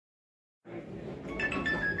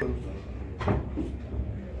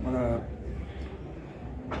మన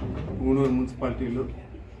పూనూరు మున్సిపాలిటీలో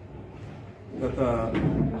గత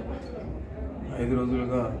 5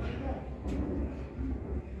 రోజులుగా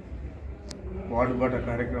వార్డు బాట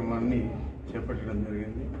కార్యక్రమాన్ని చేపట్టడం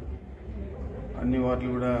జరిగింది. అన్ని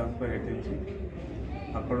వార్డులు కూడా పర్యటించి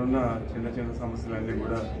అక్కడున్న చిన్న చిన్న సమస్యలన్నీ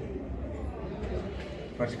కూడా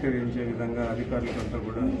పరిష్కరించే విధంగా అధికారులకంతా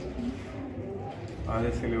కూడా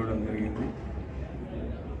ఆదేశాలు ఇవ్వడం జరిగింది.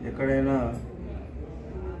 ఎక్కడైనా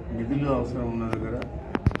నిధులు అవసరం ఉన్న దగ్గర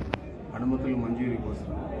అనుమతులు మంజూరీ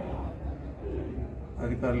కోసం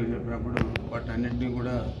అధికారులు చెప్పినప్పుడు వాటన్నింటినీ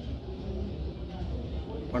కూడా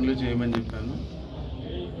పనులు చేయమని చెప్పాను.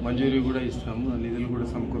 మంజూరీ కూడా ఇస్తాము, నిధులు కూడా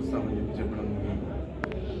సమకూరుస్తామని చెప్పడం జరిగింది.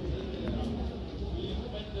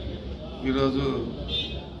 ఈరోజు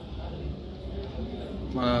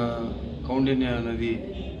మన కౌండిన్య నది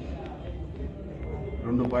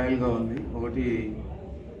 2 పాయలుగా ఉంది. ఒకటి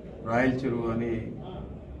రాయల్ చెరువు అని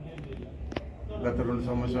గత 2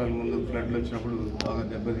 సంవత్సరాల ముందు ఫ్లడ్లు వచ్చినప్పుడు బాగా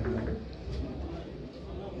దెబ్బతిన్నాయి.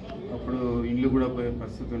 అప్పుడు ఇల్లు కూడా పోయే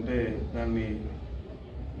పరిస్థితి ఉంటే దాన్ని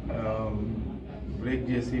బ్రేక్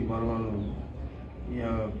చేసి మరొకను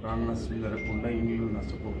ప్రాణ నష్టం జరగకుండా ఇల్లు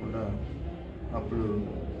నష్టపోకుండా అప్పుడు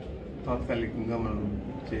తాత్కాలికంగా మనం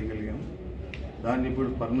చేయగలిగాం. దాన్ని ఇప్పుడు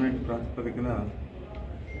పర్మనెంట్ ప్రాతిపదికన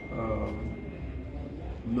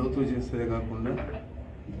లోతు చేసేదే కాకుండా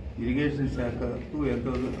ఇరిగేషన్ శాఖకు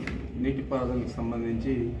ఎంతో నీటిపారుదలకు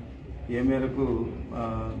సంబంధించి ఏ మేరకు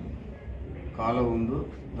కాలువ ఉందో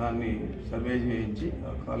దాన్ని సర్వే చేయించి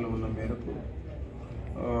ఆ కాలువ ఉన్న మేరకు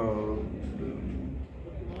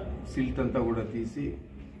సిల్ట్ అంతా కూడా తీసి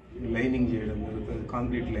లైనింగ్ చేయడం జరుగుతుంది,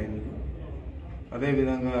 కాంక్రీట్ లైనింగ్.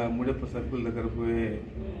 అదేవిధంగా ముడెప్ప సర్కిల్ దగ్గర పోయే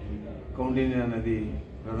కౌండిన్య నది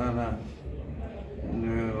ప్రధాన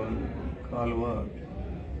కాలువ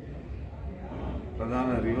ప్రధాన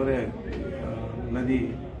రివరే నది,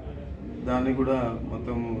 దాన్ని కూడా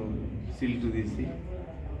మొత్తం సిల్ట్ తీసి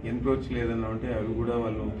ఎన్క్రోచ్ లేదన్నా ఉంటే అవి కూడా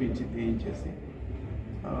వాళ్ళు ఒప్పించి తీయించేసి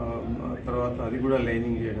తర్వాత అది కూడా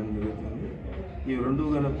లైనింగ్ చేయడం జరుగుతుంది. ఈ 2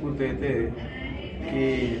 కనుక పూర్తయితే ఈ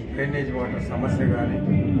డ్రైనేజ్ వాటర్ సమస్య కానీ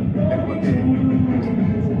లేకపోతే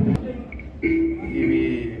ఇవి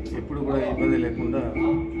ఎప్పుడు కూడా ఇబ్బంది లేకుండా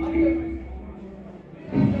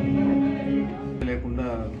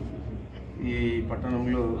ఈ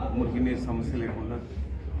పట్టణంలో మురికినీరు సమస్య లేకుండా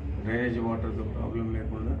డ్రైనేజ్ వాటర్తో ప్రాబ్లం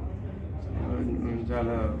లేకుండా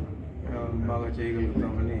చాలా బాగా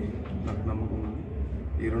చేయగలుగుతామని నాకు నమ్మకం ఉంది.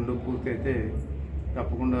 ఈ 2 పూర్తయితే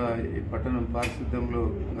తప్పకుండా ఈ పట్టణం పారిశుద్ధ్యంలో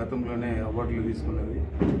గతంలోనే అవార్డులు తీసుకున్నది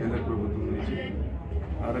కేంద్ర ప్రభుత్వం నుంచి.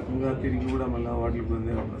 ఆ రకంగా తిరిగి కూడా మళ్ళీ అవార్డులు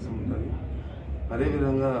పొందే అవకాశం ఉంటుంది.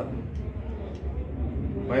 అదేవిధంగా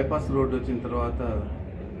బైపాస్ రోడ్డు వచ్చిన తర్వాత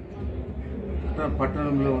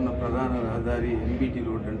పట్టణంలో ఉన్న ప్రధాన రహదారి ఎంబీటీ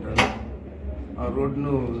రోడ్ అంటారు. ఆ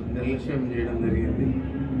రోడ్డును నిర్లక్ష్యం చేయడం జరిగింది.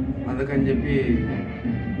 అందుకని చెప్పి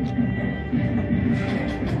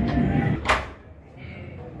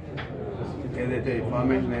ఏదైతే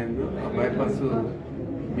ఫార్మేషన్ అయిందో ఆ బైపాస్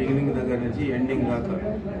బిగినింగ్ దగ్గర నుంచి ఎండింగ్ దాకా,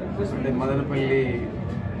 అంటే మదనపల్లి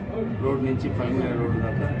రోడ్ నుంచి పలమన రోడ్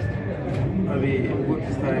దాకా అవి పూర్తి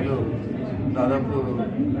స్థాయిలో దాదాపు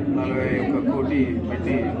 41 కోటి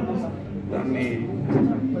పెట్టి దాన్ని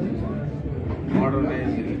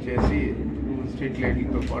మోడర్నైజ్ చేసి స్ట్రీట్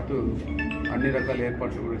లైట్లతో పాటు అన్ని రకాల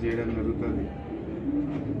ఏర్పాట్లు కూడా చేయడం జరుగుతుంది.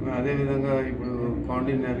 అదేవిధంగా ఇప్పుడు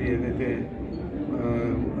కౌండిన్యది ఏదైతే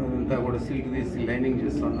అదంతా కూడా సిల్క్ తీసి లైనింగ్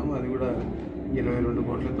చేస్తున్నాము, అది కూడా 22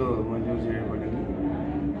 కోట్లతో మంజూరు చేయబడింది.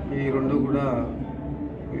 ఈ 2 కూడా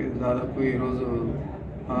దాదాపు ఈరోజు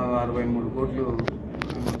 63 కోట్లు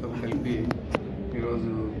మొత్తం కలిపి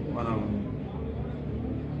ఈరోజు మనం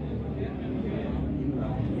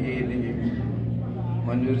ఇది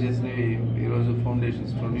మంజూరు చేసినవి ఈరోజు ఫౌండేషన్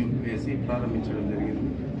స్టోన్ వేసి ప్రారంభించడం జరిగింది.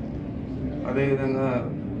 అదేవిధంగా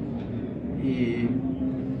ఈ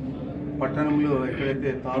పట్టణంలో ఎక్కడైతే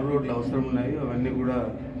తారు రోడ్లు అవసరం ఉన్నాయో అవన్నీ కూడా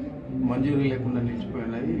మంజూరు లేకుండా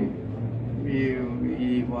నిలిచిపోయినాయి.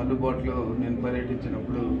 ఈ వార్డు బాట్లో నేను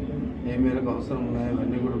పర్యటించినప్పుడు ఏ మేరకు అవసరం ఉన్నాయో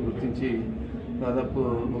అవన్నీ కూడా గుర్తించి దాదాపు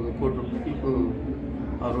 1 కోటి రూపాయలకు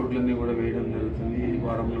ఆ రోడ్లన్నీ కూడా వేయడం జరుగుతుంది ఈ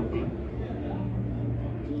వారం లోపల.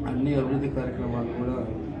 అన్ని అభివృద్ధి కార్యక్రమాలు కూడా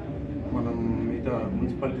మనం మిగతా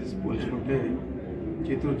మున్సిపాలిటీస్ పోల్చుకుంటే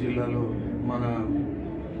చిత్తూరు జిల్లాలో మన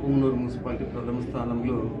పూనూరు మున్సిపాలిటీ ప్రథమ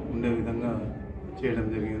స్థానంలో ఉండే విధంగా చేయడం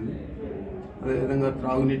జరిగింది. అదేవిధంగా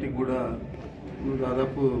త్రాగునీటికి కూడా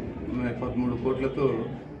దాదాపు 13 కోట్లతో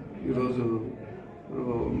ఈరోజు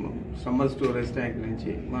సమ్మర్ స్టోరేజ్ ట్యాంక్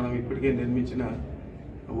నుంచి మనం ఇప్పటికే నిర్మించిన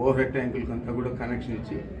ఓవర్ హెడ్ ట్యాంకులకంతా కూడా కనెక్షన్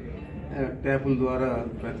ఇచ్చి ట్యాపుల ద్వారా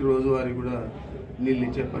ప్రతిరోజు వారికి కూడా నీళ్ళు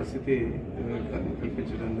ఇచ్చే పరిస్థితి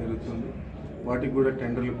కల్పించడం జరుగుతుంది. వాటికి కూడా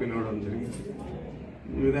టెండర్లు పిలవడం జరిగింది.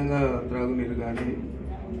 ఈ విధంగా త్రాగునీరు కానీ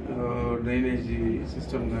డ్రైనేజీ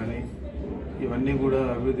సిస్టమ్ కానీ ఇవన్నీ కూడా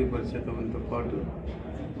అభివృద్ధి పరిచేతంతో పాటు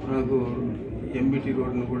మనకు ఎంబీటీ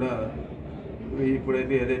రోడ్ను కూడా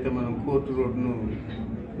ఇప్పుడైతే ఏదైతే మనం కోర్టు రోడ్ను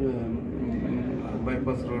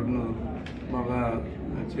బైపాస్ రోడ్ను బాగా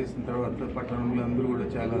చేసిన తర్వాత పట్టణంలో అందరూ కూడా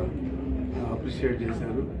చాలా అప్రిషియేట్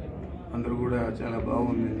చేశారు. అందరూ కూడా చాలా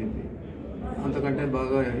బాగుందని చెప్పి అంతకంటే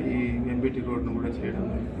బాగా ఈ ఎంబీటీ రోడ్ను కూడా చేయడం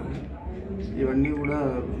జరుగుతుంది. ఇవన్నీ కూడా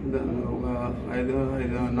ఒక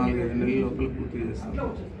 4-5 నెలల లోపల పూర్తి చేస్తాం.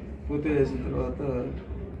 పూర్తి చేసిన తర్వాత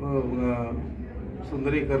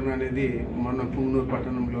సుందరీకరణ అనేది మన పుంగనూరు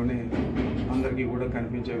పట్టణంలోనే అందరికీ కూడా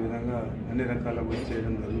కనిపించే విధంగా అన్ని రకాల కూడా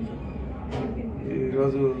చేయడం జరుగుతుంది.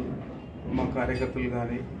 ఈరోజు మా కార్యకర్తలు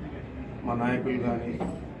కానీ మా నాయకులు కానీ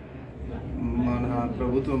మన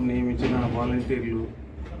ప్రభుత్వం నియమించిన వాలంటీర్లు,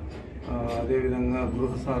 అదేవిధంగా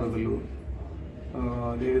గృహ సారథులు,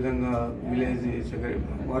 అదేవిధంగా విలేజ్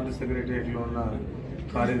వార్డు సెక్రటరియట్లో ఉన్న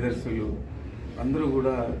కార్యదర్శులు అందరూ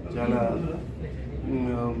కూడా చాలా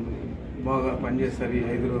బాగా పనిచేస్తారు. ఈ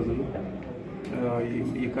 5 రోజులు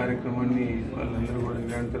ఈ కార్యక్రమాన్ని వాళ్ళందరూ కూడా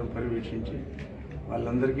నిరంతరం పర్యవేక్షించి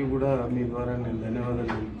వాళ్ళందరికీ కూడా మీ ద్వారా నేను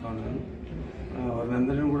ధన్యవాదాలు తెలుపుతున్నాను.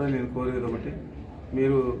 వాళ్ళందరినీ కూడా నేను కోరేది ఒకటి,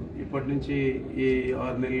 మీరు ఇప్పటి నుంచి ఈ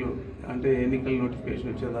 6 నెలలు అంటే ఎన్నికల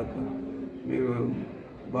నోటిఫికేషన్ వచ్చేదాకా మీరు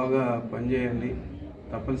బాగా పనిచేయండి.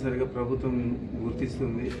 తప్పనిసరిగా ప్రభుత్వం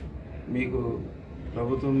గుర్తిస్తుంది. మీకు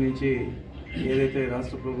ప్రభుత్వం నుంచి ఏదైతే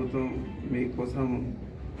రాష్ట్ర ప్రభుత్వం మీకోసం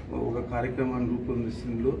ఒక కార్యక్రమాన్ని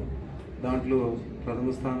రూపొందిస్తుందో దాంట్లో ప్రథమ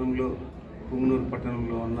స్థానంలో పుంగనూరు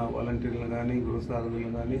పట్టణంలో ఉన్న వాలంటీర్లు కానీ గృహ సారథులు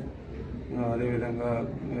కానీ అదేవిధంగా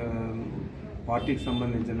పార్టీకి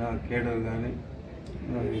సంబంధించిన కేడర్ కానీ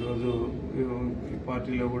ఈరోజు ఈ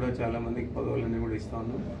పార్టీలో కూడా చాలామందికి పదవులన్నీ కూడా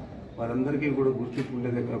ఇస్తాను. వారందరికీ కూడా గుర్తింపు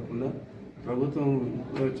ఉండేదే కాకుండా ప్రభుత్వం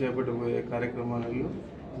చేపట్టబోయే కార్యక్రమాలలో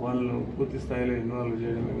వాళ్ళను పూర్తి స్థాయిలో ఇన్వాల్వ్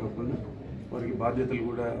చేయడమే కాకుండా వారికి బాధ్యతలు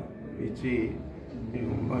కూడా ఇచ్చి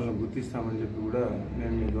వాళ్ళని గుర్తిస్తామని చెప్పి కూడా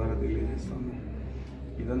నేను మీ ద్వారా తెలియజేస్తాను.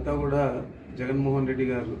 ఇదంతా కూడా జగన్మోహన్ రెడ్డి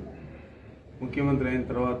గారు ముఖ్యమంత్రి అయిన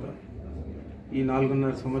తర్వాత ఈ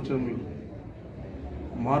 4.5 సంవత్సరంలో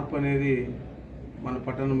మార్పు అనేది మన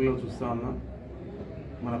పట్టణంలో చూస్తూ ఉన్నాం,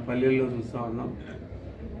 మన పల్లెల్లో చూస్తూ ఉన్నాం.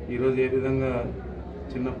 ఈరోజు ఏ విధంగా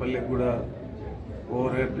చిన్న పల్లెకు కూడా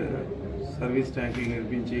ఓవర్ హెడ్ సర్వీస్ ట్యాంకులు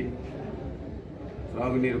నిర్మించి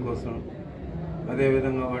త్రాగునీరు కోసం,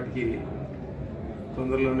 అదేవిధంగా వాటికి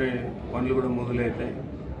తొందరలోనే పనులు కూడా మొదలవుతాయి.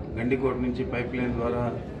 గండికోట నుంచి పైప్ లైన్ ద్వారా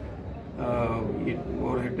ఈ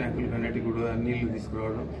ఓవర్ హెడ్ ట్యాంకులు అన్నిటికీ కూడా నీళ్లు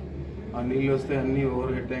తీసుకురావడం. ఆ నీళ్ళు వస్తే అన్ని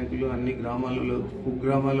ఓవర్ హెడ్ ట్యాంకులు అన్ని గ్రామాలలో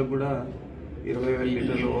కుగ్రామాలకు కూడా 20,000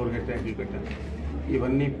 లీటర్లు ఓవర్ హెడ్ ట్యాంకులు పెట్టారు.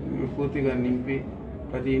 ఇవన్నీ పూర్తిగా నింపి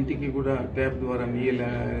ప్రతి ఇంటికి కూడా ట్యాప్ ద్వారా నీళ్ళు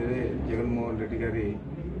అనేది జగన్మోహన్ రెడ్డి గారి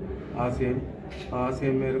ఆశయం. ఆ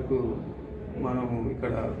ఆశయం మేరకు మనము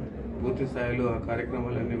ఇక్కడ పూర్తి స్థాయిలో ఆ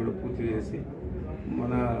కార్యక్రమాలన్నీ కూడా పూర్తి చేసి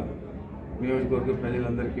మన నియోజకవర్గ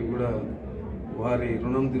ప్రజలందరికీ కూడా వారి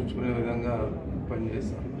రుణం తీర్చుకునే విధంగా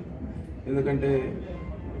పనిచేస్తాను. ఎందుకంటే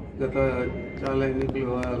గత చాలా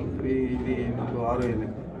ఎన్నికలు ఇది నాకు 6వ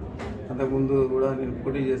ఎన్నిక. అంతకుముందు కూడా నేను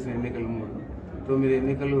పోటీ చేసిన ఎన్నికలు 9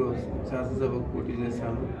 ఎన్నికలు శాసనసభకు పోటీ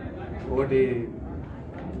చేశాను. 1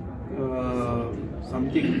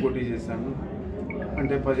 సమితికి పోటీ చేశాను.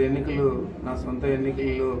 అంటే 10 ఎన్నికలు నా సొంత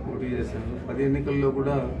ఎన్నికల్లో పోటీ చేశాను. 10 ఎన్నికల్లో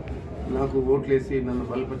కూడా నాకు ఓట్లేసి నన్ను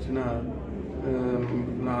బలపరిచిన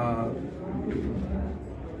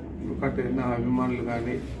నా అభిమానులు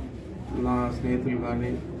కానీ, నా స్నేహితులు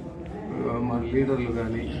కానీ, మా లీడర్లు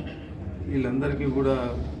కానీ వీళ్ళందరికీ కూడా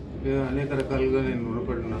అనేక రకాలుగా నేను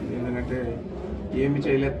రుణపడినాను. ఎందుకంటే ఏమి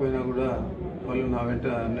చేయలేకపోయినా కూడా వాళ్ళు నా వెంట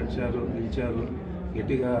నిలిచారు.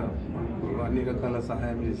 గట్టిగా అన్ని రకాల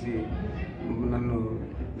సహాయం చేసి నన్ను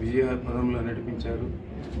విజయ పదంలో నడిపించారు.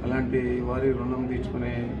 అలాంటి వారి రుణం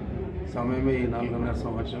తీర్చుకునే సమయమే ఈ 4.5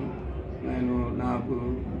 సంవత్సరం. నేను నాకు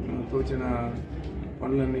తోచిన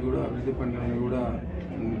పనులన్నీ కూడా అభివృద్ధి పనులన్నీ కూడా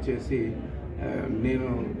చేసి నేను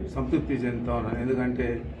సంతృప్తి చెందుతా ఉన్నాను. ఎందుకంటే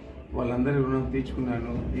వాళ్ళందరి రుణం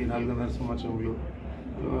తీర్చుకున్నాను ఈ 4.5 సంవత్సరంలో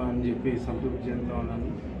అని చెప్పి సంతృప్తి చెందుతా ఉన్నాను.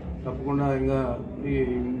 తప్పకుండా ఇంకా ఈ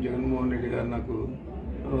జగన్మోహన్ రెడ్డి గారు నాకు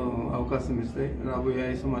అవకాశం ఇస్తే రాబోయే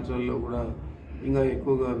 5 సంవత్సరాల్లో కూడా ఇంకా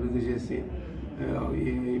ఎక్కువగా అభివృద్ధి చేసి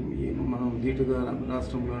మనం ధీటుగా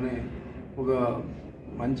రాష్ట్రంలోనే ఒక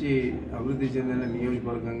మంచి అభివృద్ధి చెందిన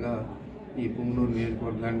నియోజకవర్గంగా ఈ పుంగనూరు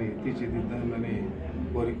నియోజకవర్గాన్ని తీర్చిదిద్దాలని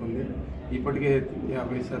కోరికుంది. ఇప్పటికే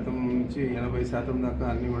 50% నుంచి 80% దాకా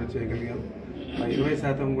అన్నీ కూడా చేయగలిగాం. ఆ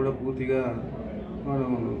 20% కూడా పూర్తిగా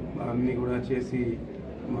మనం అన్నీ కూడా చేసి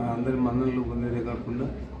మా అందరి మన్ననలు పొందేదే కాకుండా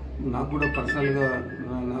నాకు కూడా పర్సనల్గా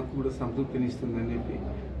నాకు కూడా సంతృప్తినిస్తుందని చెప్పి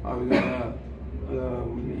ఆ విధంగా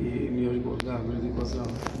ఈ నియోజకవర్గ అభివృద్ధి కోసం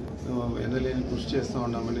ఎనలేని కృషి చేస్తూ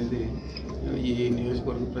ఉన్నామనేది ఈ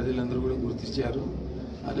నియోజకవర్గ ప్రజలందరూ కూడా గుర్తించారు.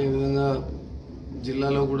 అదేవిధంగా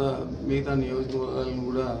జిల్లాలో కూడా మిగతా నియోజకవర్గాలను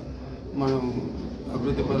కూడా మనం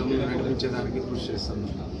అభివృద్ధి పదంలో నడిపించడానికి కృషి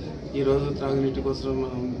చేస్తున్నాం. ఈరోజు త్రాగునీటి కోసం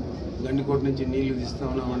మనం గండికోట నుంచి నీళ్లు తీస్తూ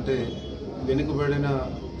ఉన్నామంటే వెనుకబడిన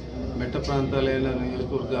మెట్ట ప్రాంతాలైన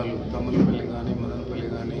నియోజకవర్గాలు తమ్మలపల్లి కానీ, మదనపల్లి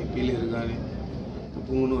కానీ, పీలేరు కానీ,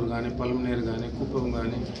 పుంగనూరు కానీ, పలమనేరు కానీ, కుప్పం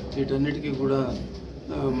కానీ వీటన్నిటికీ కూడా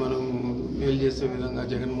మనం మేలు చేసే విధంగా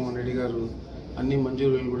జగన్మోహన్ రెడ్డి గారు అన్ని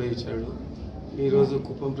మంజూరులు కూడా ఇచ్చాడు. ఈరోజు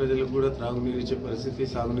కుప్పం ప్రజలకు కూడా త్రాగునీరు ఇచ్చే పరిస్థితి,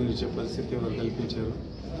 సాగునీరు ఇచ్చే పరిస్థితి వారు కల్పించారు.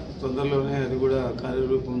 తొందరలోనే అది కూడా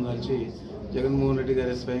కార్యరూపం దాల్చి జగన్మోహన్ రెడ్డి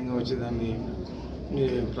గారి స్వయంగా వచ్చి దాన్ని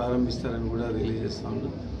ప్రారంభిస్తారని కూడా తెలియజేస్తా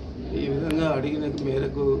ఉన్నాం. ఈ విధంగా అడిగిన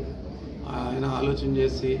మేరకు ఆయన ఆలోచన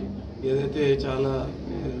చేసి ఏదైతే చాలా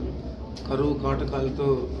కరువు కాటకాలతో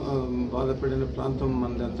బాధపడిన ప్రాంతం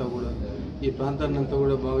మనదంతా కూడా ఈ ప్రాంతాన్ని అంతా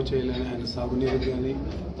కూడా బాగు చేయాలని ఆయన సాగునీరుకు కానీ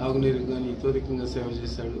తాగునీరుకు కానీ ఇతోధికంగా సేవ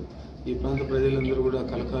చేశాడు. ఈ ప్రాంత ప్రజలందరూ కూడా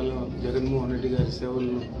కలకాలం జగన్మోహన్ రెడ్డి గారి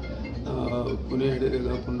సేవలను కొనియాడేదే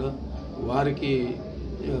కాకుండా వారికి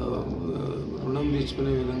రుణం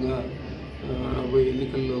తీర్చుకునే విధంగా రాబోయే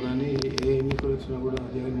ఎన్నికల్లో కానీ ఏ ఎన్నికలు వచ్చినా కూడా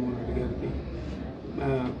జగన్మోహన్ రెడ్డి గారికి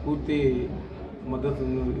పూర్తి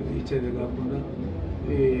మద్దతును ఇచ్చేదే కాకుండా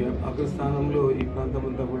ఈ అగ్రస్థానంలో ఈ ప్రాంతం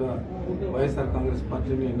అంతా కూడా వైఎస్ఆర్ కాంగ్రెస్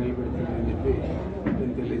పార్టీని నిలబెడుతుందని చెప్పి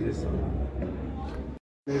నేను తెలియజేస్తాను.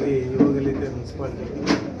 ఇది యువగలిగితే మున్సిపాలిటీకి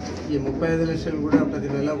ఈ 35 లక్షలు కూడా ప్రతి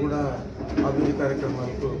నెల కూడా అభివృద్ధి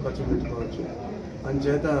కార్యక్రమాలకు ఖర్చు పెట్టుకోవచ్చు.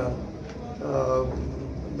 అందుచేత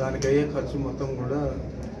దానికి అయ్యే ఖర్చు మొత్తం కూడా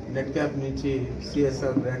నెట్ క్యాప్ నుంచి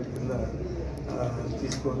సిఎస్ఆర్ గ్రాంట్ కింద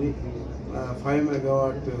తీసుకొని 5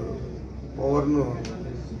 మెగావాట్ పవర్ను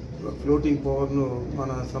ఫ్లోటింగ్ పవర్ను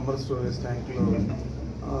మన సమ్మర్ స్టోరేజ్ ట్యాంక్లో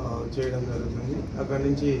చేయడం జరుగుతుంది. అక్కడి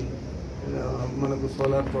నుంచి మనకు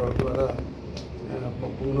సోలార్ పవర్ ద్వారా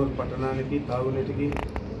పుంగనూరు పట్టణానికి, తాగునీటికి,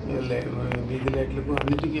 వీధి లైట్లకు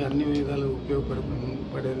అన్నిటికీ అన్ని విధాలు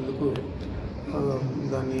ఉపయోగపడేందుకు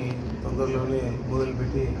దాన్ని తొందరలోనే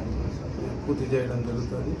మొదలుపెట్టి పూర్తి చేయడం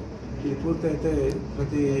జరుగుతుంది. ఇది పూర్తి అయితే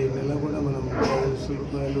ప్రతి నెల కూడా మనం 10 లక్షల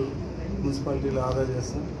రూపాయలు మున్సిపాలిటీలో ఆదా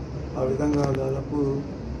చేస్తాం. ఆ విధంగా దాదాపు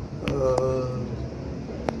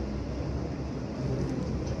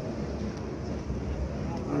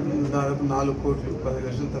దాదాపు 4 కోట్లు 10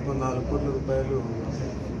 లక్షలు తప్ప 4 కోట్ల రూపాయలు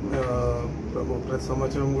ప్రతి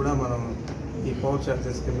సంవత్సరం కూడా మనం ఈ పవర్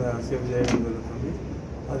ఛార్జెస్ కింద సేవ్ చేయడం జరుగుతుంది.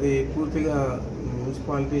 అది పూర్తిగా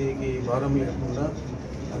మున్సిపాలిటీకి భారం లేకుండా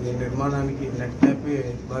అది నిర్మాణానికి నెట్ క్యాపే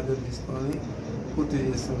బాధ్యత తీసుకొని పూర్తి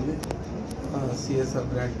చేస్తుంది సిఎస్ఆర్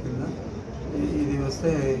గ్రాంట్ కింద. ఇది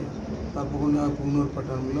వస్తే తప్పకుండా పుంగనూరు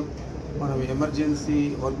పట్టణంలో మనం ఎమర్జెన్సీ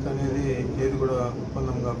వర్క్ అనేది ఏది కూడా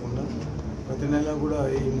ఉత్పన్నం కాకుండా ప్రతి నెల కూడా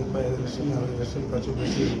ఈ 35 లక్షలు 40 లక్షలు ఖర్చు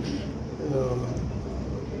పెట్టి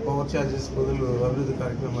పవర్ ఛార్జెస్ బదులు అభివృద్ధి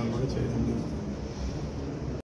కార్యక్రమాలు కూడా చేయడం జరుగుతుంది.